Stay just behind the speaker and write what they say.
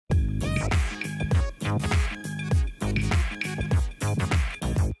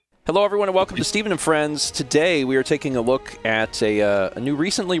Hello, everyone, and welcome to Steven & Friends. Today, we are taking a look at a new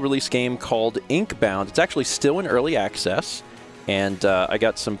recently released game called Inkbound. It's actually still in early access, and I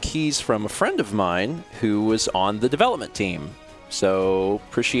got some keys from a friend of mine who was on the development team. So,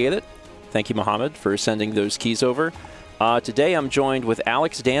 appreciate it. Thank you, Mohammed, for sending those keys over. Today, I'm joined with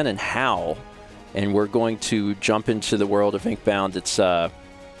Alex, Dan, and Hal, and we're going to jump into the world of Inkbound. It's a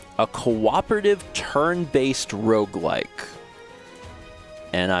cooperative turn-based roguelike.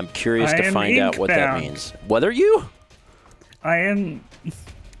 And I'm curious to find out what that means. What are you? I am...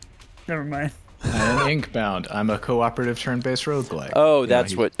 Never mind. I am Inkbound. I'm a cooperative turn-based roguelike. Oh,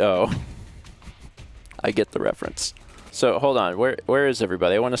 that's what... Oh. I get the reference. So, hold on. Where is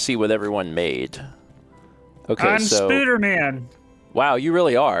everybody? I want to see what everyone made. Okay, I'm so... Spooderman. Wow, you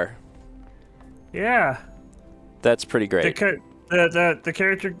really are. Yeah. That's pretty great. The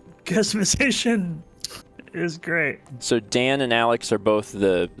character customization is great. So Dan and Alex are both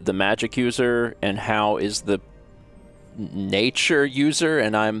the magic user, and Hal is the nature user,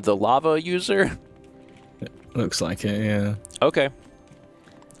 and I'm the lava user? Looks like it, yeah. Okay.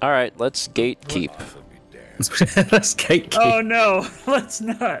 Alright, let's gatekeep. Let's gatekeep. Oh no, let's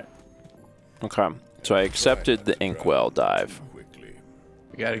not. Okay, so I accepted the inkwell dive.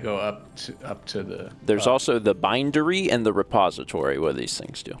 We gotta go up to the... There's also the bindery and the repository. What do these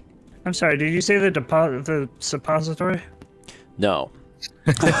things do? I'm sorry, did you say the suppository? No.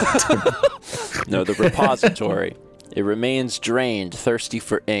 No, the repository. It remains drained, thirsty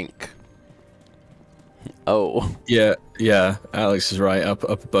for ink. Oh. Yeah, Alex is right. Up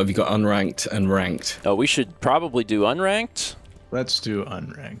above, you got unranked and ranked. Oh, we should probably do unranked? Let's do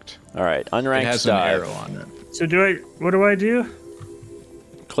unranked. Alright, unranked it has dive. an arrow on it. So what do I do?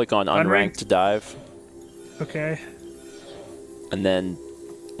 Click on unranked dive. Okay. And then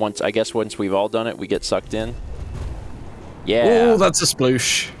once we've all done it, we get sucked in. Yeah. Oh, that's a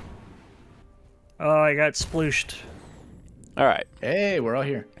sploosh. Oh, I got splooshed. All right. Hey, we're all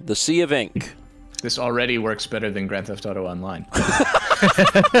here. The Sea of Ink. This already works better than Grand Theft Auto Online.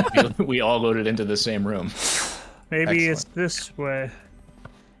 we all loaded into the same room. Maybe Excellent. it's this way.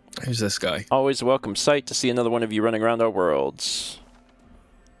 Who's this guy? Always a welcome sight to see another one of you running around our worlds.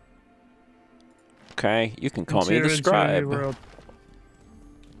 Okay, you can call me the scribe.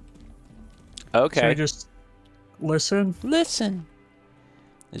 Okay. Should I just listen? Listen.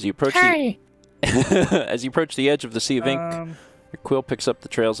 As you approach as you approach the edge of the Sea of Ink, your quill picks up the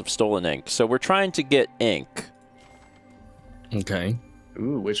trails of stolen ink. So we're trying to get ink. Okay.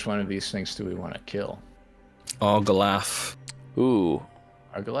 Ooh, which one of these things do we want to kill? Argalath. Ooh.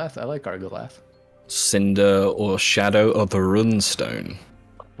 Argalath? I like Argalath. Cinder or Shadow of the Runestone.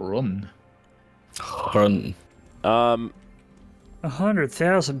 Run. Run.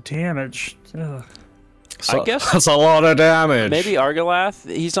 100,000 damage. Ugh. I guess that's a lot of damage. Maybe Argalath,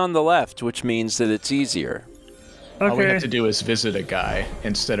 he's on the left, which means that it's easier. Okay. All we have to do is visit a guy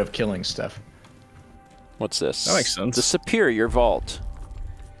instead of killing stuff. What's this? That makes sense. The Superior Vault.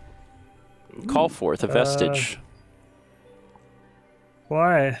 Ooh. Call forth a vestige.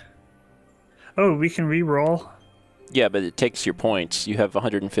 Why? Oh, we can re-roll? Yeah, but it takes your points. You have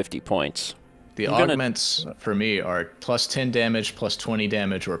 150 points. The augments for me are plus 10 damage, plus 20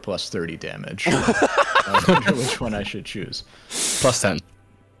 damage, or plus 30 damage. I wonder which one I should choose. Plus 10.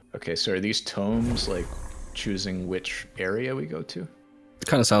 Okay, so are these tomes like choosing which area we go to? It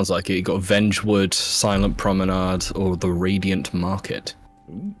kind of sounds like it. You got Vengewood, Silent Promenade, or the Radiant Market.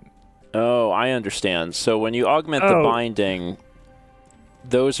 Ooh. Oh, I understand. So when you augment the binding,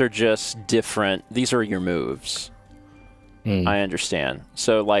 those are just different. These are your moves. I understand.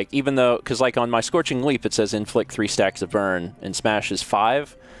 So, like, even though, because, like, on my Scorching Leap, it says inflict 3 stacks of burn, and Smash is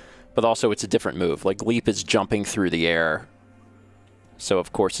 5, but also it's a different move. Like, Leap is jumping through the air. So,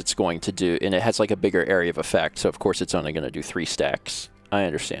 of course, it's going to do, and it has, like, a bigger area of effect, so, of course, it's only going to do 3 stacks. I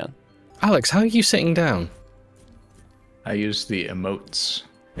understand. Alex, how are you sitting down? I use the emotes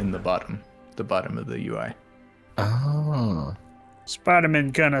in the bottom of the UI. Ah.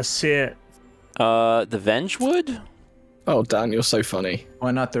 Spider-Man gonna sit. The Vengewood? Oh, Dan, you're so funny.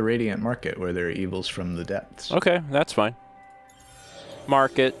 Why not the Radiant Market, where there are evils from the depths? Okay, that's fine.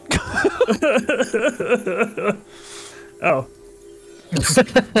 Market. Oh.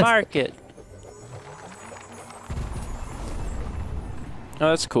 Market. Oh,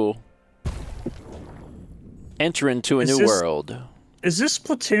 that's cool. Enter into a new world. Is this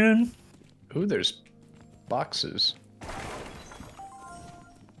Splatoon? Ooh, there's boxes.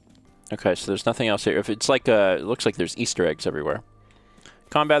 Okay, so there's nothing else here. If it's like it looks like there's Easter eggs everywhere.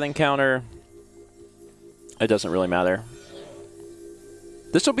 Combat encounter. It doesn't really matter.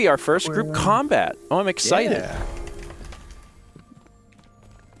 This will be our first group combat. Oh, I'm excited. Yeah.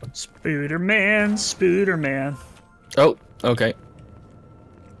 Spooderman, Spooderman. Oh, okay.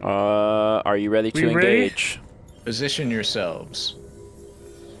 Are you ready to We ready? engage? Position yourselves.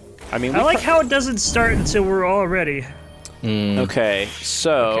 I mean, I like how it doesn't start until we're all ready. Okay,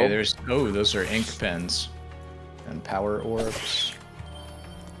 so Okay, those are ink pens. And power orbs.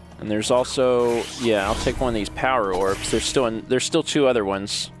 and there's also I'll take one of these power orbs. There's still two other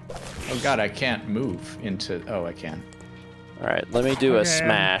ones. Oh god, I can't move into... Oh, I can. All right, let me do a Okay.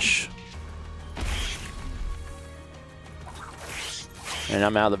 smash. And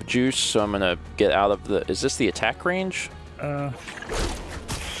I'm out of juice, so I'm gonna get out of the. Is this the attack range?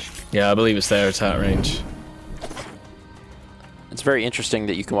 Yeah, I believe it's their attack range. It's very interesting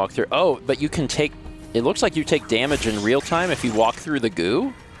that you can walk through. Oh, but you can take. It looks like you take damage in real time if you walk through the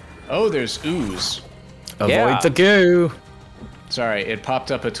goo. Oh, there's ooze. Avoid the goo. Sorry, it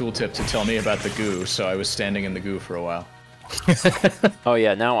popped up a tooltip to tell me about the goo, so I was standing in the goo for a while. Oh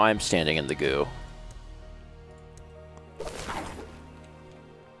yeah, now I'm standing in the goo.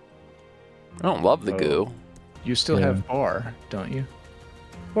 I don't love the goo. You still have bar, don't you?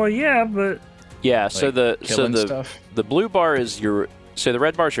 Well, yeah, but Yeah, so Like killing the stuff? the blue bar is your the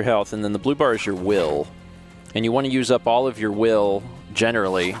red bar is your health, and then the blue bar is your will, and you want to use up all of your will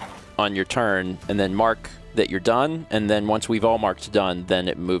generally on your turn, and then mark that you're done, and then once we've all marked done, then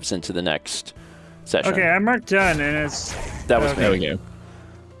it moves into the next session. okay, I marked done, and it's That was okay. There we go.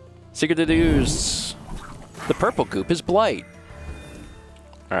 Secret to use. The purple goop is blight.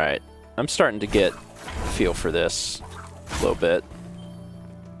 All right, I'm starting to get a feel for this a little bit.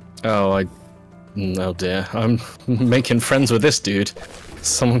 Oh, oh dear. I'm making friends with this dude.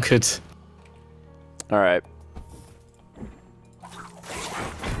 Someone could... All right.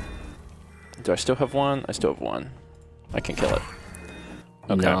 Do I still have one? I still have one. I can kill it.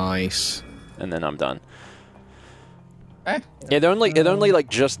 Okay. Nice. And then I'm done. Eh. It only like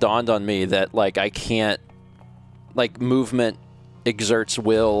just dawned on me that like I can't like movement exerts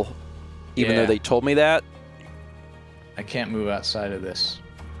will, even though Yeah. they told me that. I can't move outside of this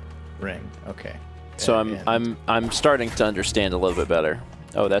ring. Okay. So And- I'm starting to understand a little bit better.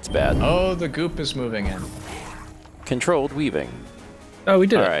 Oh, that's bad. Oh, the goop is moving in. Controlled weaving. Oh, we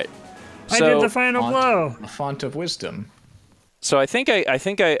did All it. right. I So, did the final blow. A font of wisdom. so I think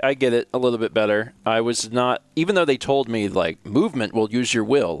I get it a little bit better. I was not, even though they told me like movement will use your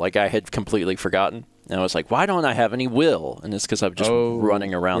will, like I had completely forgotten. And I was like, why don't I have any will? And it's because I'm just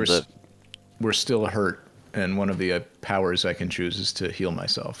running around the. We're still hurt, and one of the powers I can choose is to heal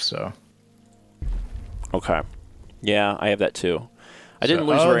myself. So. Okay. Yeah, I have that too. I didn't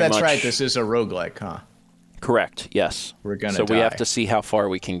lose oh, very that's much. right. This is a roguelike, huh? Correct. Yes. We're gonna So we have die. to see how far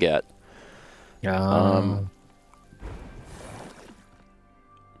we can get.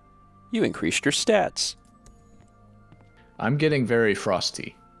 You increased your stats. I'm getting very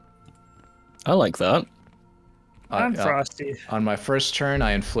frosty. I like that. I'm frosty. On my first turn,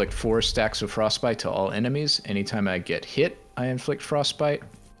 I inflict 4 stacks of frostbite to all enemies. Anytime I get hit, I inflict frostbite.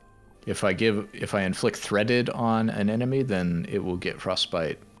 If I inflict threaded on an enemy, then it will get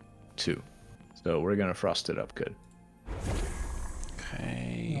frostbite too. So we're gonna frost it up good.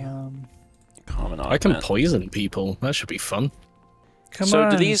 Okay. Common I can augment. poison people. That should be fun. Come So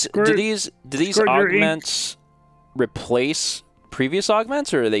on, do these squirt, do these squirt your ink. augments replace previous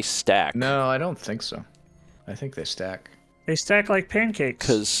augments, or are they stack? No, I don't think so. I think they stack. They stack like pancakes.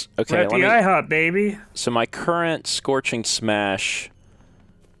 Because We're okay, at the let me, IHOP, baby. so my current scorching smash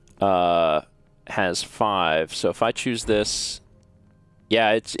has 5. So if I choose this,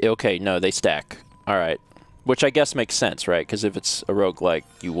 yeah, it's okay. No, they stack. All right, which I guess makes sense, right? Because if it's a roguelike,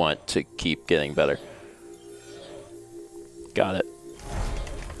 you want to keep getting better. Got it.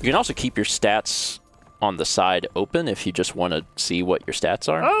 You can also keep your stats on the side open if you just want to see what your stats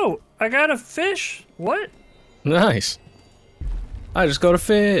are. Oh, I got a fish. What? Nice. I just got a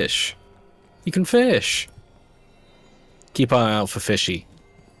fish. You can fish. Keep an eye out for fishy.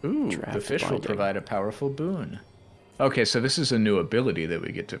 Ooh, Draft the fish will binding. provide a powerful boon. Okay, so this is a new ability that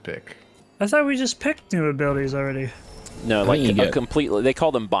we get to pick. I thought we just picked new abilities already. No, I like think you a get- completely. They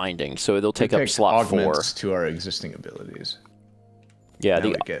call them binding, so it'll take We up picked slot 4. augments to our existing abilities. Yeah, Now the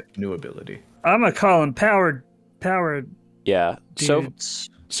we get new ability. I'm gonna call them powered yeah. dudes.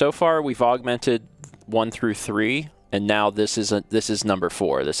 So far we've augmented 1 through 3, and now this is number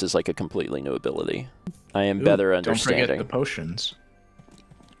 4. This is like a completely new ability. I am Ooh, better Don't forget understanding. the potions.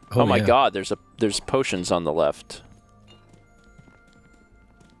 Oh my yeah. God! There's potions on the left.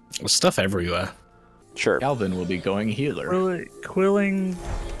 There's stuff everywhere. Sure. Calvin will be going healer. Quilling.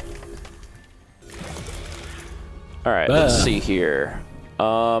 All right. Let's Ah. see here.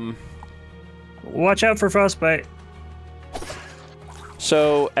 Watch out for frostbite.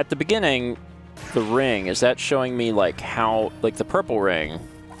 So at the beginning, the ring, is that showing me like how, like the purple ring,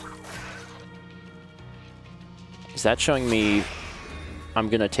 is that showing me I'm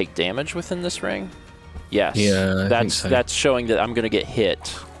gonna take damage within this ring? Yes. Yeah, I think so. That's showing that I'm gonna get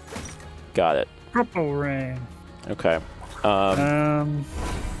hit. Got it. Purple ring. Okay. I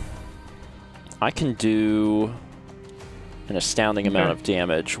can do an astounding amount of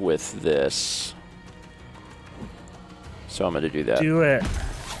damage with this. So I'm going to do that. Do it.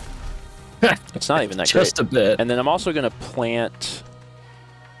 It's not even that Just great. a bit. And then I'm also going to plant...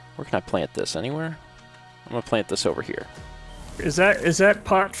 Where can I plant this? Anywhere? I'm going to plant this over here. Is that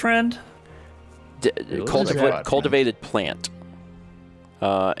pot friend? Cultivated plant.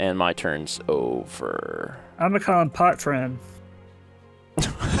 And my turn's over. I'm gonna call him pot friend.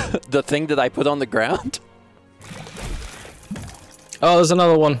 The thing that I put on the ground? Oh, there's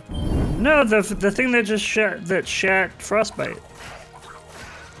another one. No, the thing that just shat frostbite.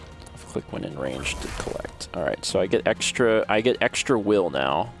 Click when in range to collect. All right, so I get extra will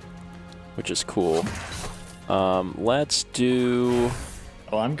now, which is cool. Let's do...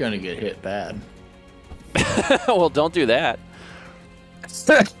 Oh, I'm gonna get hit bad. Well, don't do that.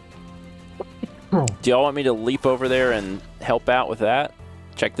 Do y'all want me to leap over there and help out with that?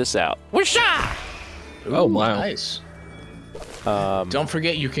 Check this out. Whoosha! Oh, wow. Nice. Don't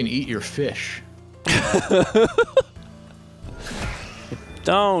forget you can eat your fish.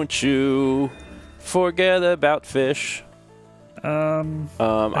 Don't you forget about fish. I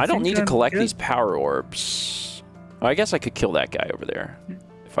don't need to collect these power orbs. Oh, I guess I could kill that guy over there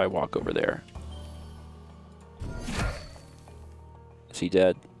if I walk over there. Is he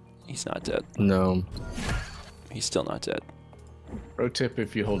dead? He's not dead. No. He's still not dead. Pro tip,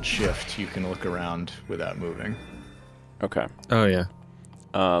 if you hold shift, you can look around without moving. Okay. Oh, yeah.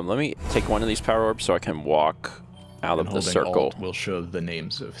 Let me take one of these power orbs so I can walk out of the circle. Alt will show the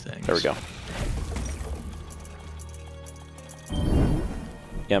names of things. There we go.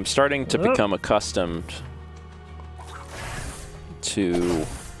 Yeah, I'm starting to become accustomed to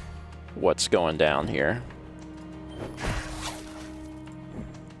what's going down here.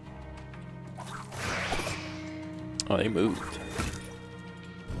 Oh, they moved.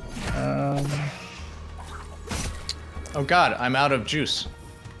 Oh god, I'm out of juice.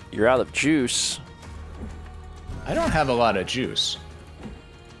 You're out of juice. I don't have a lot of juice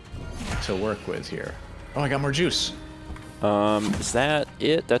to work with here. Oh, I got more juice. Is that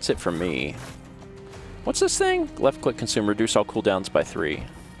it? That's it for me. What's this thing? Left click consume, reduce all cooldowns by 3.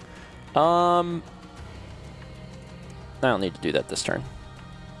 I don't need to do that this turn.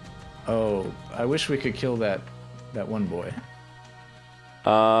 Oh, I wish we could kill that one boy.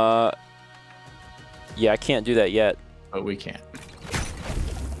 Yeah, I can't do that yet. But we can't.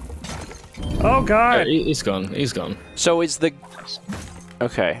 Oh god! He's gone. He's gone. So is the...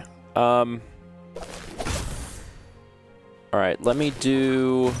 Okay. Alright, let me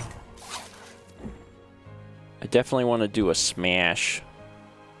do... I definitely want to do a smash.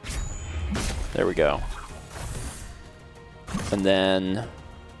 There we go. And then...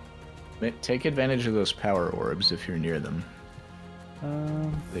 Take advantage of those power orbs if you're near them.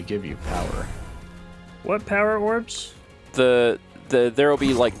 They give you power. What power orbs? There will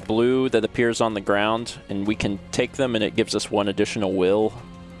be like blue that appears on the ground, and we can take them, and it gives us 1 additional will.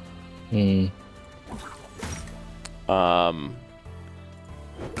 Hmm. I'm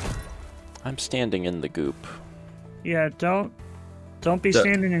standing in the goop. Yeah, don't be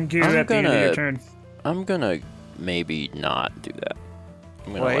standing in goo at the end of your turn. I'm gonna maybe not do that.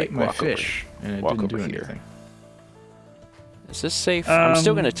 I'm gonna Well, I like ate my walk fish, and it didn't do anything. Is this safe? I'm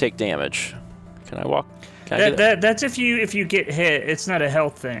still gonna take damage. Can I walk? Can I do that? That's if you get hit. It's not a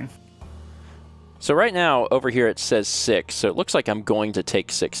health thing. So right now over here it says 6, so it looks like I'm going to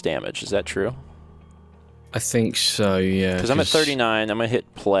take 6 damage. Is that true? I think so, yeah. Because I'm at 39. I'm gonna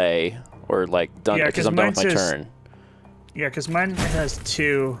hit play or like done because I'm done with my turn. Yeah, because mine has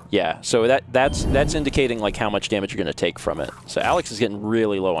 2. Yeah, so that's indicating like how much damage you're gonna take from it. So Alex is getting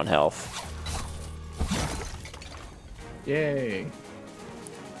really low on health. Yay.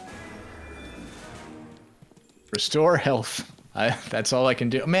 Restore health. That's all I can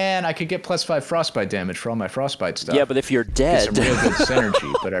do. Man, I could get +5 frostbite damage for all my frostbite stuff. Yeah, but if you're dead, some real good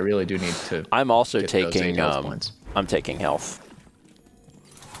synergy. But I really do need to. I'm also get those 8 taking health points. I'm taking health.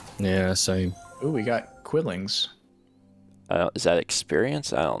 Yeah, same. Ooh, we got quillings. Is that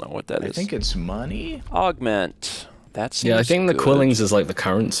experience? I don't know what that is. I think it's money. Augment. That's Yeah, I think the quillings is like the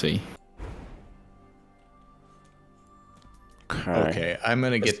currency. Okay, I'm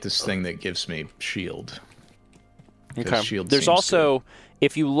gonna get this thing that gives me shield. Okay. Shield There's seems also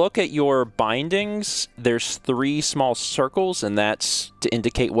If you look at your bindings, there's 3 small circles, and that's to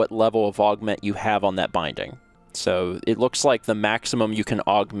indicate what level of augment you have on that binding. So it looks like the maximum you can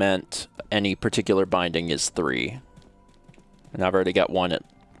augment any particular binding is 3. And I've already got 1 at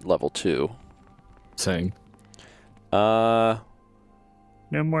level 2. Same. No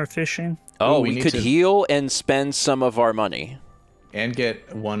more fishing. Oh, Ooh, we could heal and spend some of our money. And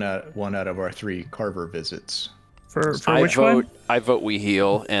get one out of our 3 carver visits. For which one? I vote we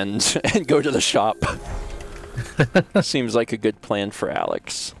heal and go to the shop. Seems like a good plan for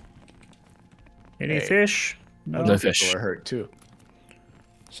Alex. Any fish? No. No fish. People are hurt too.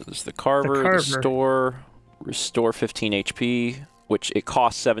 So there's the carver, the restore 15 HP, which it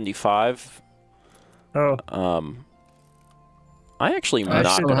costs 75. Oh.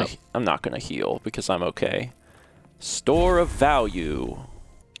 I'm not gonna heal because I'm okay. Store of value.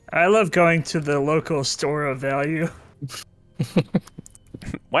 I love going to the local store of value.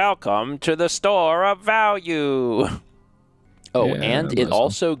 Welcome to the store of value. Oh, Yeah, and it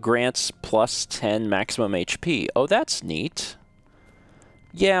also grants plus 10 maximum HP. Oh, that's neat.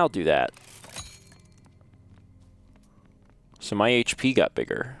 Yeah, I'll do that. So my HP got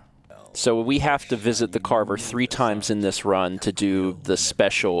bigger. So we have to visit the Carver 3 times in this run to do the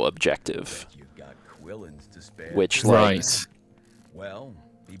special objective. Which, right. Well,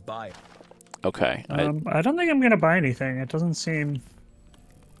 be buy. Okay. I don't think I'm gonna buy anything. It doesn't seem.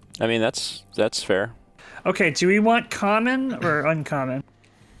 I mean, that's fair. Okay, do we want common or uncommon?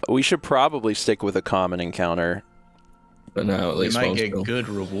 We should probably stick with a common encounter. But no, at We least might one's get cool. good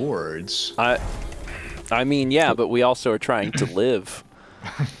rewards. I mean, yeah, but we also are trying to live.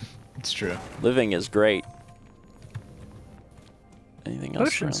 It's true. Living is great. Anything else?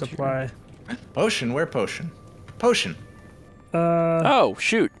 Potion around supply. here? Potion, where potion? Potion. Oh,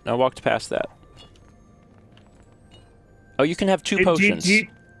 shoot. I walked past that. Oh, you can have 2 potions.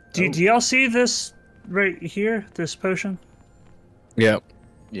 Do y'all see this right here? This potion? Yep.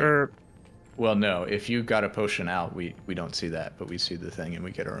 Yeah. Or Well, no. If you got a potion out, we don't see that, but we see the thing and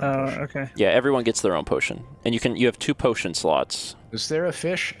we get our own potion. okay. Yeah, everyone gets their own potion. And you have 2 potion slots. Is there a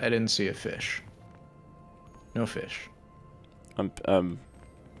fish? I didn't see a fish. No fish. I'm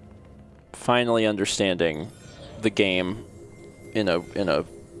finally understanding the game in a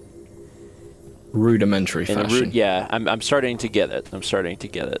Rudimentary fashion. yeah, I'm starting to get it.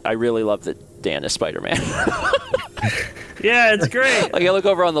 I really love that Dan is Spider-Man. Yeah, it's great. Like I look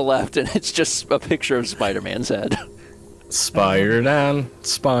over on the left and it's just a picture of Spider-Man's head. Spider-Dan.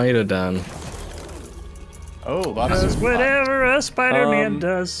 Spider-Dan. Oh, lots Does of whatever a Spider-Man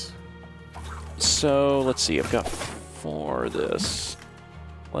does. So let's see, I've got 4 of this.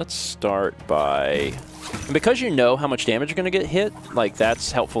 Let's start by, because you know how much damage you're gonna get hit, like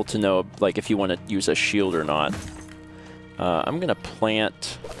that's helpful to know, like if you want to use a shield or not. I'm gonna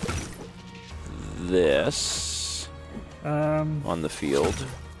plant this on the field,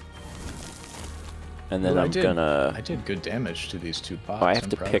 and then Well, I I did good damage to these 2 pots. Oh, I have I'm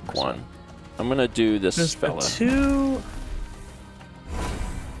to proud of pick myself. one. I'm gonna do this There's fella. 2.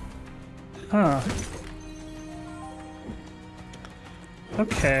 Huh.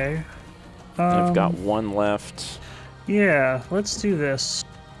 Okay. I've got 1 left. Yeah, let's do this.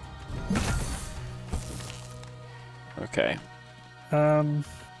 Okay.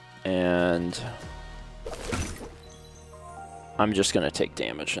 And I'm just gonna take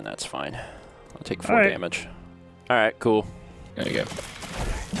damage, and that's fine. I'll take 4 damage. All right, cool. There you go.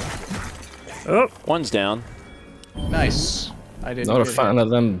 Oh, 1's down. Nice. I didn't. Not a get fan hit. of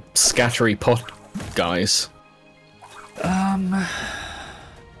them scattery pot guys.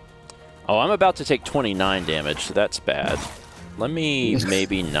 Oh, I'm about to take 29 damage, so that's bad. Let me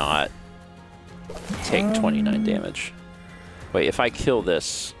maybe not take 29 damage. Wait, if I kill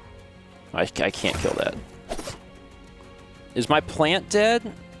this, I can't kill that. Is my plant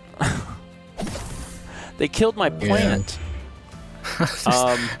dead? They killed my plant.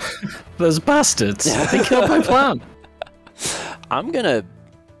 Those bastards. They killed my plant. I'm gonna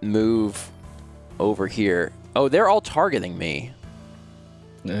move over here. Oh, they're all targeting me.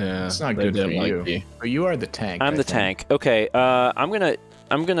 Yeah, It's not they good for don't like you. But you are the tank. I'm I the think. tank. Okay, I'm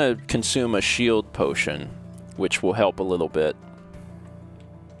gonna consume a shield potion, which will help a little bit.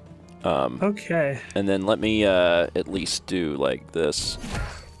 okay. And then let me at least do like this.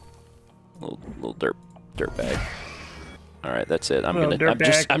 Little dirt bag. All right, that's it.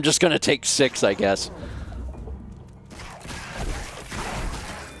 I'm just gonna take 6, I guess.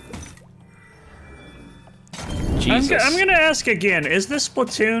 Jesus. I'm gonna ask again. Is this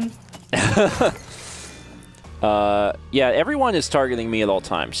Splatoon? Yeah, everyone is targeting me at all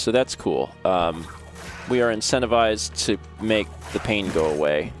times, so that's cool. we are incentivized to make the pain go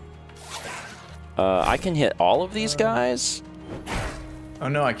away. I can hit all of these guys. Oh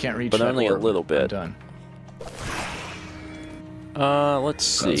no, I can't reach. But that only a orb. little bit. I'm done. Let's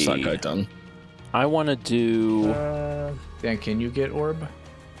see. That's that guy done. I want to do. Dan, can you get orb?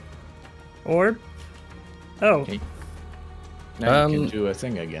 Orb? Oh. Now you can do a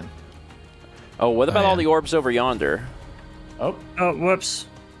thing again. Oh, what about all yeah. the orbs over yonder? Oh. Oh, whoops.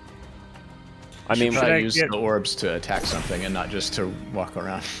 I mean, Try I to use get- the orbs to attack something and not just to walk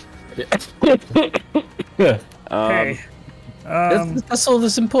around. Hey. That's all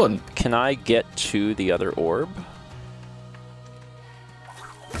that's important. can I get to the other orb?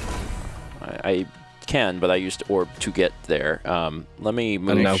 I can, but I used orb to get there. Let me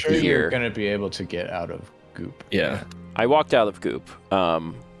move now Sure, here. you're gonna be able to get out of goop. Yeah. I walked out of goop.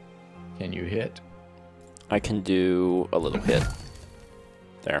 Can you hit? I can do a little hit.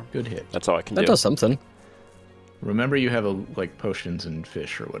 There. Good hit. That's all I can That do. does something. Remember, you have like potions and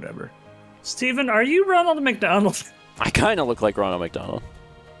fish or whatever. Steven, are you Ronald McDonald? I kind of look like Ronald McDonald.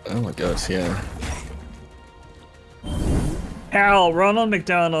 Oh my god, yeah. Al, Ronald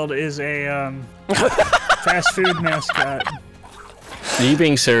McDonald is a fast food mascot. Are you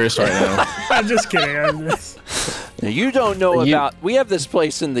being serious right now? I'm just kidding. Now, you don't know You- about. We have this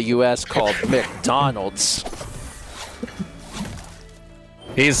place in the U.S. called McDonald's.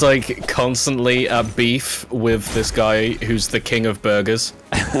 He's like constantly at beef with this guy who's the king of burgers.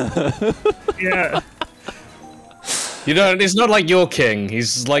 Yeah. You know, it's not like your king.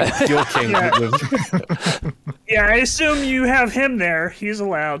 He's like your king. Yeah. with- Yeah, I assume you have him there. He's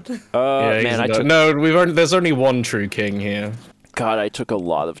allowed. yeah, he's Man, I not- took. no, there's only one true king here. God, I took a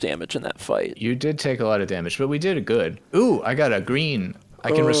lot of damage in that fight. You did take a lot of damage, but we did it good. Ooh, I got a green.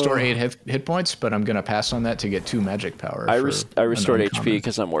 I can restore 8 hit points, but I'm gonna pass on that to get 2 magic power. I for restored an HP uncommon.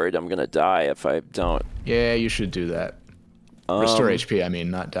 because I'm worried I'm gonna die if I don't. Yeah, you should do that. Restore HP, I mean,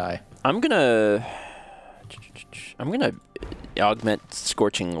 not die. I'm gonna augment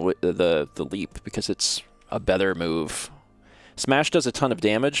scorching the leap because it's a better move. Smash does a ton of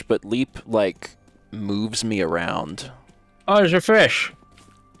damage, but leap like moves me around. Oh, there's a fish.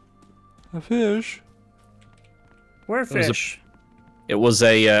 A fish. We're was a- fish. It was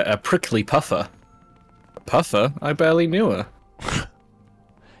a prickly puffer. Puffer? I barely knew her.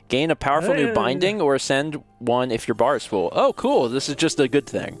 Gain a powerful new binding or ascend one if your bar is full. Oh, cool. This is just a good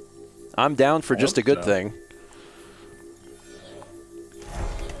thing. I'm down for just a good thing.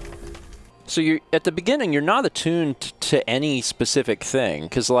 So you're at the beginning, you're not attuned to any specific thing,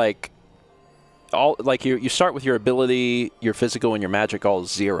 because you start with your ability, your physical, and your magic all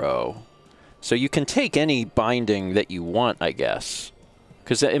 0. So you can take any binding that you want, I guess.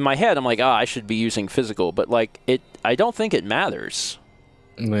 Because in my head, I'm like, I should be using physical, but I don't think it matters.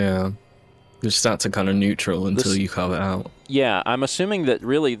 Yeah. Your stats are kind of neutral until you carve it out. Yeah, I'm assuming that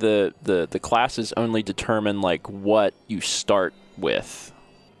really the classes only determine what you start with.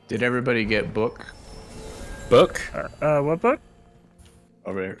 Did everybody get book Book? What book?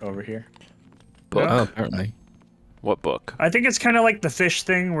 over here? Book? Oh, apparently. What book? I think it's kind of like the fish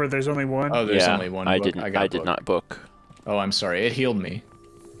thing where there's only one. Oh, there's yeah, only one. I book. didn't. got I did book. not book. Oh, I'm sorry. It healed me.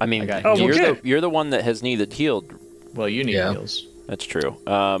 I mean, got Oh, well, good. you're the one that has needed healed. Well, you need Yeah. heals, That's true.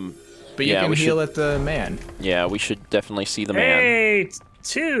 but you Yeah, can we heal at the man. Yeah, we should definitely see the man. Hey,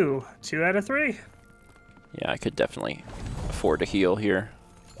 2 out of 3. Yeah, I could definitely afford to heal here.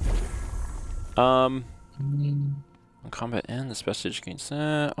 On combat end, this message gains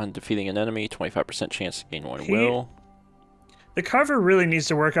on defeating an enemy, 25% chance to gain 1 will. The carver really needs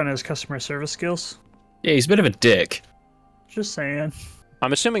to work on his customer service skills. Yeah, he's a bit of a dick. Just saying.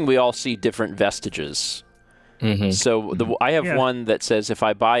 I'm assuming we all see different vestiges. Mm-hmm. So I have Yeah. one that says if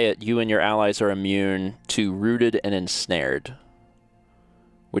I buy it, you and your allies are immune to rooted and ensnared,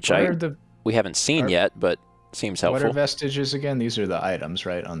 which we haven't seen yet, but seems What are helpful. vestiges again? These are the items,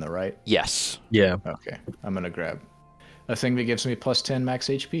 right, on the right? Yes. Yeah. Okay, I'm gonna grab a thing that gives me plus 10 max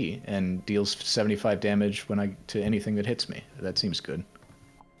HP and deals 75 damage to anything that hits me. That seems good.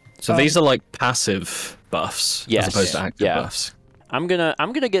 So these are like passive buffs Yes. as opposed to active Yeah. buffs. I'm gonna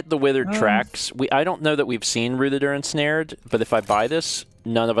get the withered tracks. I don't know that we've seen rooted or ensnared, but if I buy this,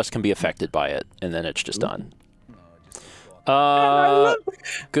 none of us can be affected by it, and then it's just done. Good I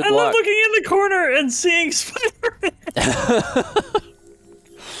love luck. looking in the corner and seeing Spider-Man.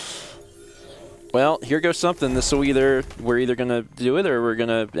 Well, here goes something. We're either gonna do it or we're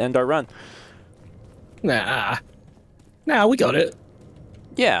gonna end our run. Nah, we got it.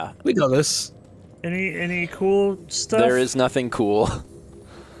 Yeah, We got this. Any cool stuff? there is nothing cool.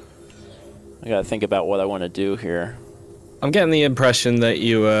 I gotta think about what I want to do here. I'm getting the impression that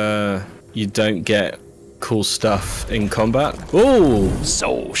you don't get cool stuff in combat. Ooh!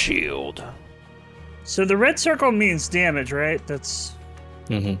 Soul shield. So the red circle means damage, right? That's...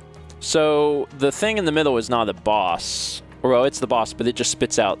 Mm-hmm. So the thing in the middle is not a boss. Well, it's the boss, but it just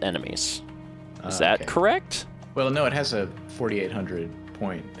spits out enemies. Is that Okay. correct? Well, no, it has a 4,800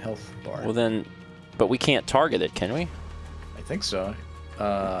 point health bar. Well then, but we can't target it, can we? I think so.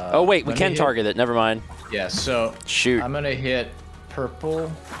 Oh wait, we let me can hit- target it. Never mind. Yeah, so Shoot. I'm gonna hit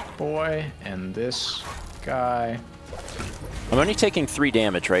purple boy and this guy. I'm only taking 3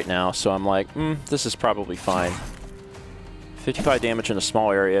 damage right now, so I'm like, this is probably fine. 55 damage in a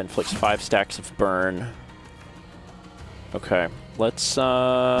small area, inflicts 5 stacks of burn. Okay, let's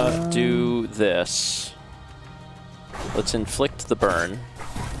do this. Let's inflict the burn.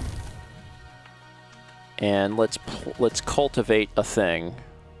 And let's cultivate a thing.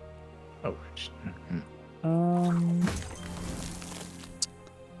 Oh.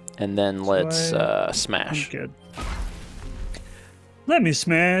 And then let's I'm smash. good. Let me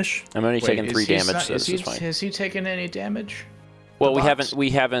smash. I'm only taking 3 damage, so is this he, is fine. Has he taken any damage? Well, the we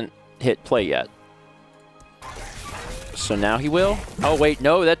box? haven't hit play yet. So now he will? Oh wait,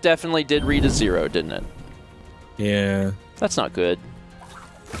 no, that definitely did read a 0, didn't it? Yeah. That's not good.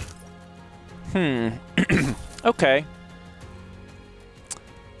 Okay.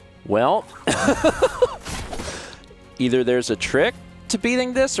 Well, either there's a trick to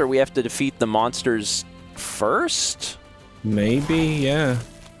beating this, or we have to defeat the monsters first? Maybe, yeah.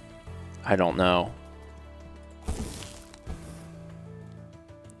 I don't know.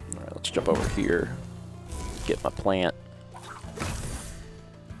 Alright, let's jump over here. Get my plant.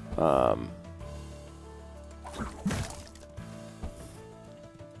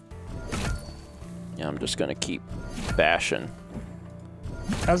 Yeah, I'm just gonna keep bashing.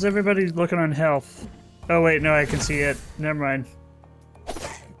 How's everybody looking on health? Oh wait, no, I can see it. Never mind.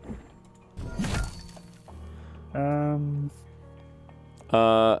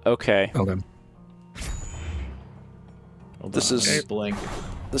 Okay. Okay. Hold This on, is- let me blink.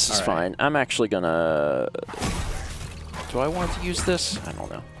 This is All right. fine. I'm actually gonna... Do I want to use this? I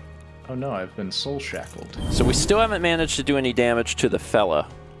don't know. Oh no, I've been soul shackled. So we still haven't managed to do any damage to the fella.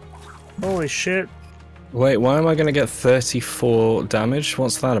 Holy shit. Wait, why am I going to get 34 damage?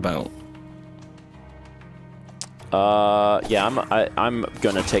 What's that about? Yeah, I'm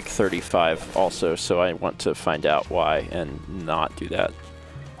gonna take 35 also, so I want to find out why and not do that.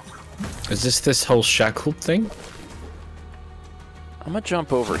 Is this whole shackled thing? I'm gonna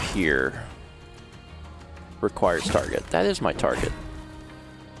jump over here. Requires target. That is my target.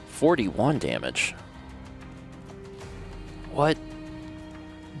 41 damage. What?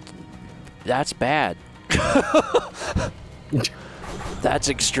 That's bad. That's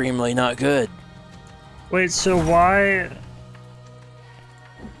extremely not good. Wait, so why?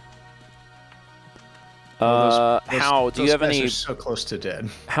 How do you Those have guys any? are so close to dead.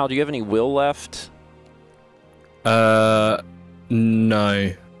 How do you have any will left? No.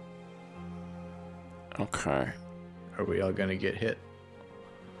 Okay. Are we all gonna get hit?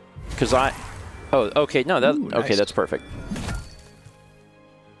 Because I. Oh, okay. No, that. Ooh, Okay, nice. that's perfect.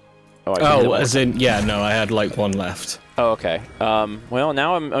 Oh, I can hit Oh, him as in, yeah, no, I had like 1 left. Oh, okay. Well,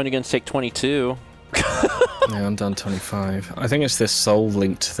 now I'm only going to take 22. Yeah, I'm done 25. I think it's this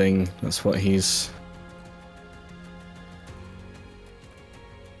soul-linked thing. That's what he's...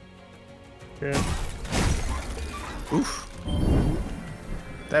 Yeah. Oof.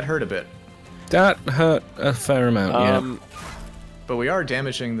 That hurt a bit. That hurt a fair amount, yeah. But we are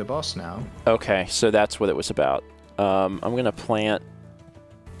damaging the boss now. Okay, so that's what it was about. I'm going to plant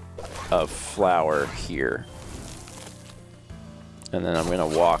a flower here. And then I'm going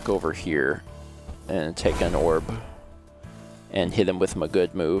to walk over here and take an orb and hit him with my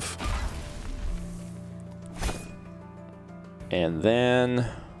good move. And then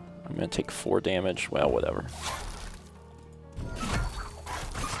I'm going to take 4 damage. Well, whatever.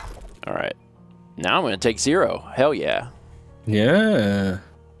 Alright. Now I'm going to take 0. Hell yeah. Yeah.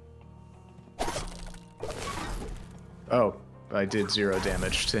 Oh, I did 0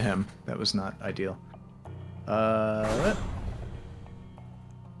 damage to him. That was not ideal. Man,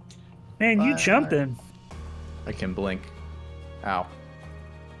 you Bye. jumping. I can blink. Ow.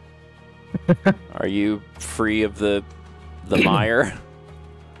 Are you free of the mire?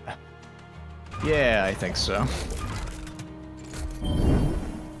 Yeah, I think so.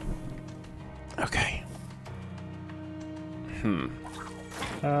 Okay.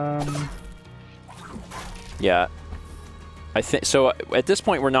 Yeah. I think so. At this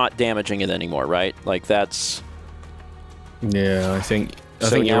point, we're not damaging it anymore, right? Like that's Yeah, I think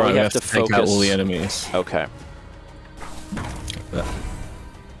So you're now right. we We have have to to take out all focus- the enemies. okay. But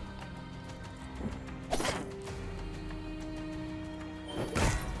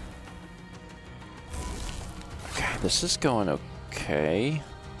This is going okay.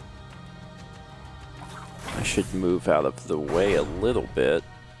 I should move out of the way a little bit.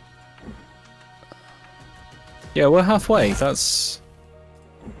 Yeah, we're halfway. That's...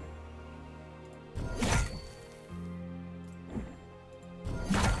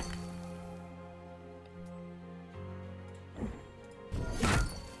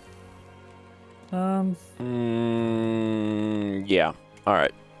 Yeah. All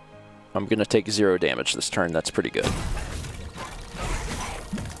right. I'm gonna take 0 damage this turn. That's pretty good.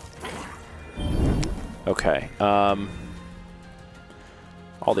 Okay. All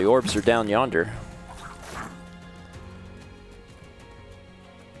the orbs are down yonder.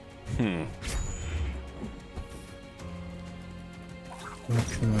 Okay.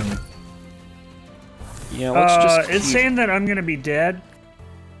 Yeah, let's just it's keep... saying that I'm gonna be dead.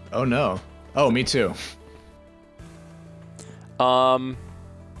 Oh no. Oh, me too. Okay.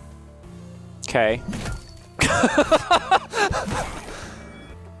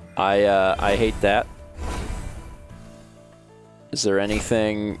 I hate that. Is there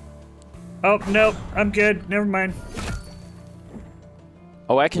anything... Oh, nope. I'm good. Never mind.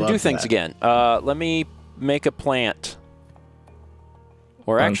 Oh, I can do Love things that. again. Let me make a plant.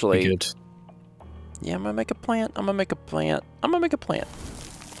 Or actually... Good. Yeah, I'm gonna make a plant. I'm gonna make a plant. I'm gonna make a plant.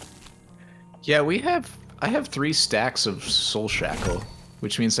 Yeah, I have 3 stacks of Soul Shackle,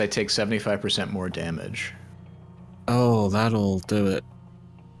 which means I take 75% more damage. Oh, that'll do it.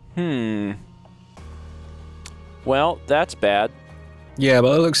 Well, that's bad. Yeah,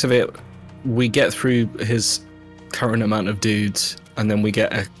 by the looks of it, we get through his current amount of dudes, and then we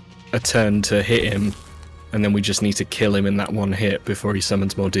get a turn to hit him, and then we just need to kill him in that one hit before he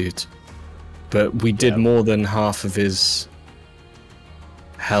summons more dudes. But we did more than half of his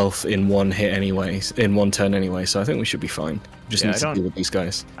health in one hit anyway, in one turn anyway, so I think we should be fine. Just Yeah, need to deal with these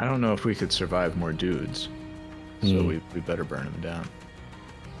guys. I don't know if we could survive more dudes, so we better burn them down.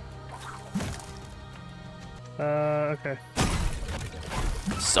 Okay.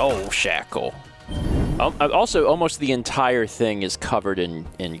 Soul Shackle. Also, almost the entire thing is covered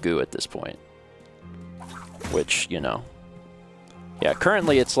in goo at this point. Which, you know. Yeah,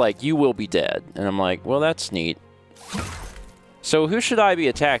 currently it's like, you will be dead. And I'm like, well, that's neat. So who should I be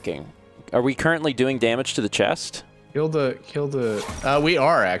attacking? Are we currently doing damage to the chest? Kill the... we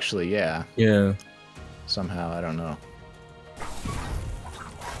are, actually, yeah. Yeah. Somehow, I don't know.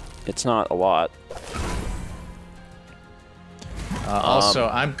 It's not a lot. Also,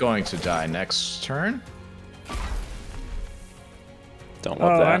 I'm going to die next turn. Don't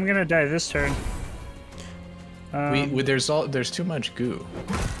love that. I'm gonna die this turn. There's too much goo.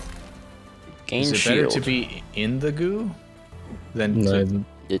 Gain Is it shield. better to be in the goo than to...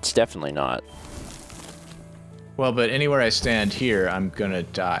 It's definitely not. Well, but anywhere I stand here, I'm gonna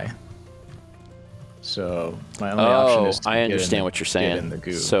die. So my only option is to I understand what you're saying. Get in the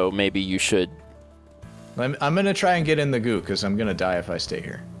goo. So maybe you should... I'm gonna try and get in the goo because I'm gonna die if I stay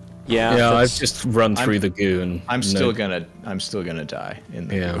here. Yeah, Yeah, that's- I've just run through the goo and... I'm still gonna die in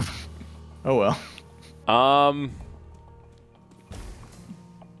the goo. Oh well.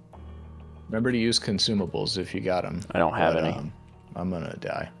 Remember to use consumables if you got them. I don't have any. I'm gonna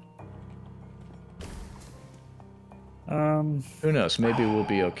die. Who knows? Maybe we'll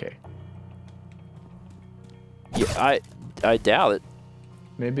be okay. Yeah, I doubt it.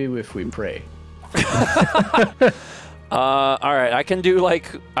 Maybe if we pray. All right, I can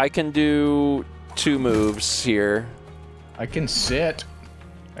do 2 moves here. I can sit.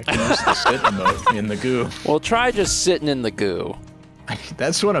 I can use the sit emote in the goo. Well, try just sitting in the goo.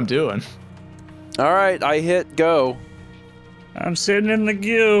 That's what I'm doing. All right, I hit go. I'm sitting in the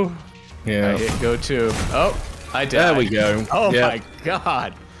goo. Yeah. I hit go too. Oh, I died. There we go. Oh Yeah. my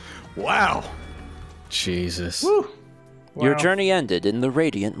god. Wow. Jesus. Woo. Your Wow. journey ended in the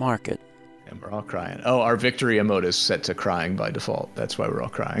Radiant Market. And we're all crying. Oh, our victory emote is set to crying by default. That's why we're all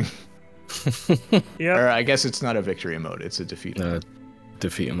crying. Yep. Or I guess it's not a victory emote. It's a defeat.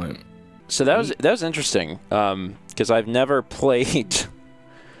 Defeat him. So that was interesting, because I've never played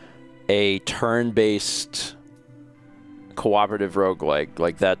a turn-based cooperative roguelike.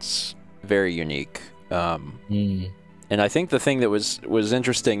 Like, that's very unique. And I think the thing that was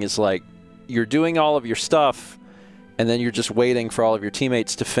interesting is, like, you're doing all of your stuff, and then you're just waiting for all of your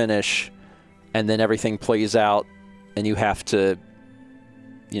teammates to finish, and then everything plays out, and you have to,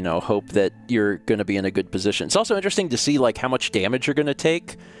 you know, hope that you're going to be in a good position. It's also interesting to see, like, how much damage you're going to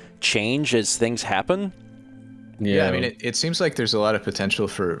take change as things happen. Yeah, I mean, it seems like there's a lot of potential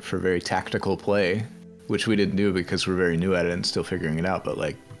for very tactical play, which we didn't do because we're very new at it and still figuring it out. But,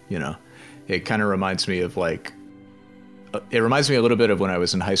 like, you know, it kind of reminds me of, like, it reminds me a little bit of when I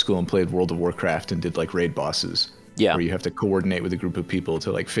was in high school and played World of Warcraft and did, like, raid bosses. Yeah. where you have to coordinate with a group of people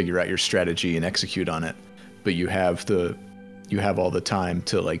to like figure out your strategy and execute on it. But you have all the time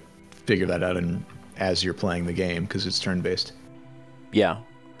to like figure that out as you're playing the game because it's turn-based. Yeah.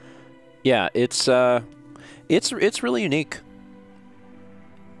 Yeah, it's really unique.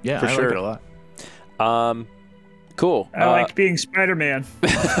 Yeah, For I sure. like it a lot. Cool. I like being Spider-Man.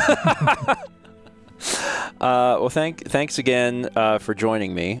 Well, thanks again for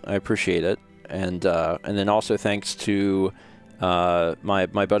joining me. I appreciate it, and then also thanks to my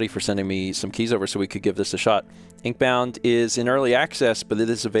buddy for sending me some keys over so we could give this a shot. Inkbound is in early access, but it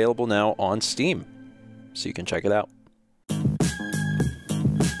is available now on Steam, so you can check it out.